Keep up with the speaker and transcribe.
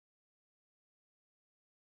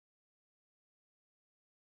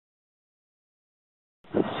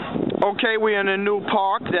Okay, we're in a new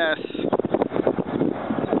park that's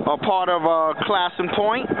a part of Clason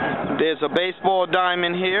Point. There's a baseball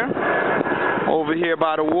diamond here, over here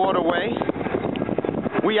by the waterway.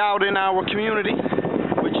 We out in our community,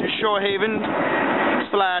 which is Shorehaven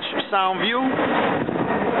 / Soundview,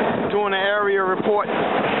 doing an area report.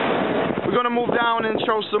 We're going to move down and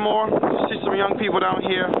show some more. See some young people down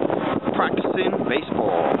here practicing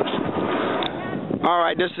baseball.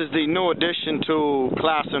 Alright, this is the new addition to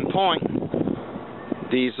Clason Point.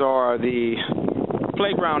 These are the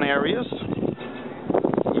playground areas.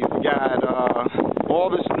 You've got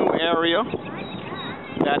all this new area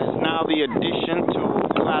that is now the addition to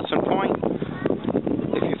Clason Point.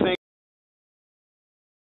 If you think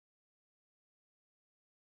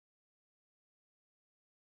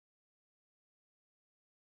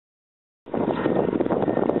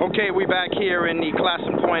okay, we're back here in the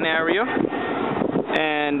Clason Point area.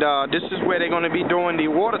 And this is where they're going to be doing the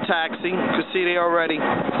water taxi. You can see they already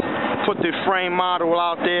put the frame model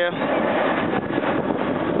out there.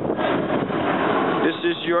 This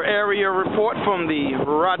is your area report from the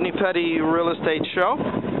Rodney Real Estate Show.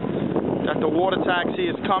 That the water taxi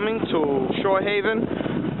is coming to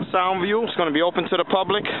Shorehaven, Soundview. It's going to be open to the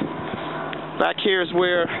public. Back here is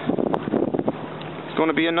where it's going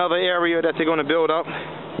to be another area that they're going to build up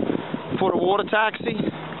for the water taxi.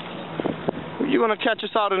 You're going to catch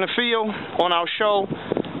us out in the field on our show,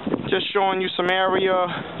 just showing you some area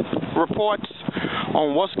reports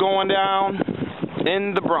on what's going down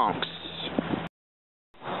in the Bronx.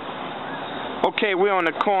 Okay, we're on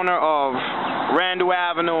the corner of Randall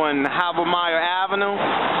Avenue and Havelmeyer Avenue.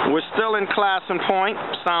 We're still in Clason Point,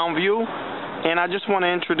 Soundview, and I just want to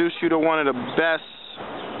introduce you to one of the best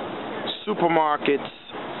supermarkets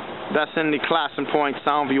that's in the Clason Point,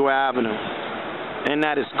 Soundview Avenue. And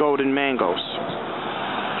that is Golden Mangoes.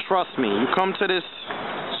 Trust me, you come to this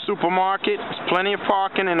supermarket, there's plenty of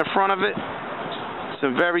parking in the front of it. It's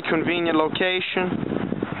a very convenient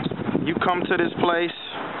location. You come to this place,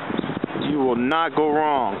 you will not go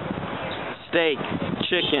wrong. Steak,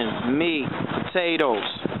 chicken, meat, potatoes,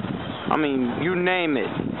 I mean, you name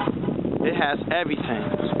it. It has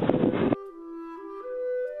everything.